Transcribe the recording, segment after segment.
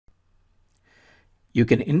You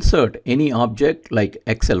can insert any object like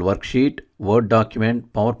Excel worksheet, Word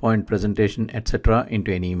document, PowerPoint presentation, etc.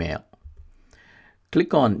 into an email.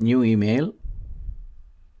 Click on New Email.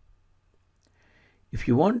 If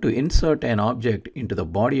you want to insert an object into the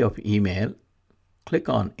body of email, click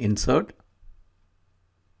on Insert.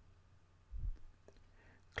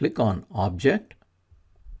 Click on Object.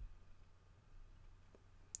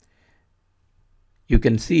 You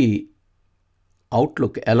can see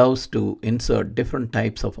Outlook allows to insert different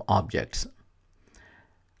types of objects.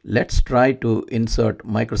 Let's try to insert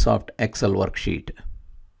Microsoft Excel worksheet.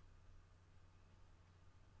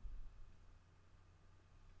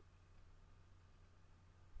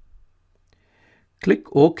 Click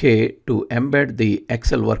OK to embed the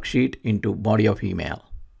Excel worksheet into body of email.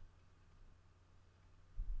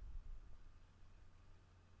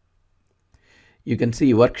 You can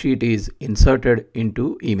see worksheet is inserted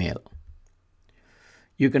into email.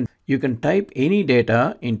 You can type any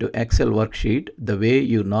data into Excel worksheet the way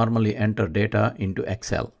you normally enter data into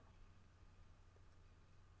Excel.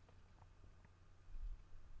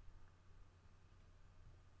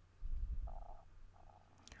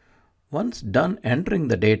 Once done entering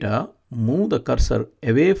the data, move the cursor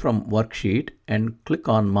away from worksheet and click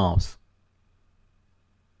on mouse.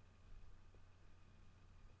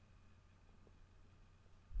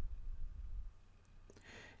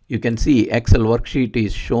 You can see Excel worksheet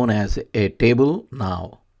is shown as a table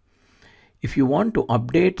now. If you want to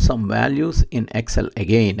update some values in Excel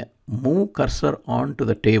again, move cursor onto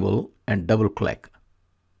the table and double click.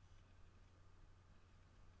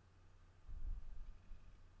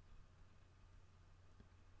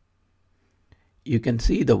 You can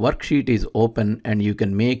see the worksheet is open and you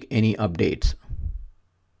can make any updates.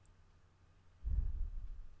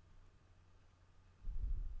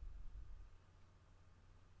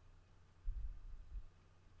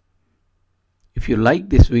 If you like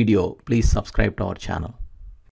this video, please subscribe to our channel.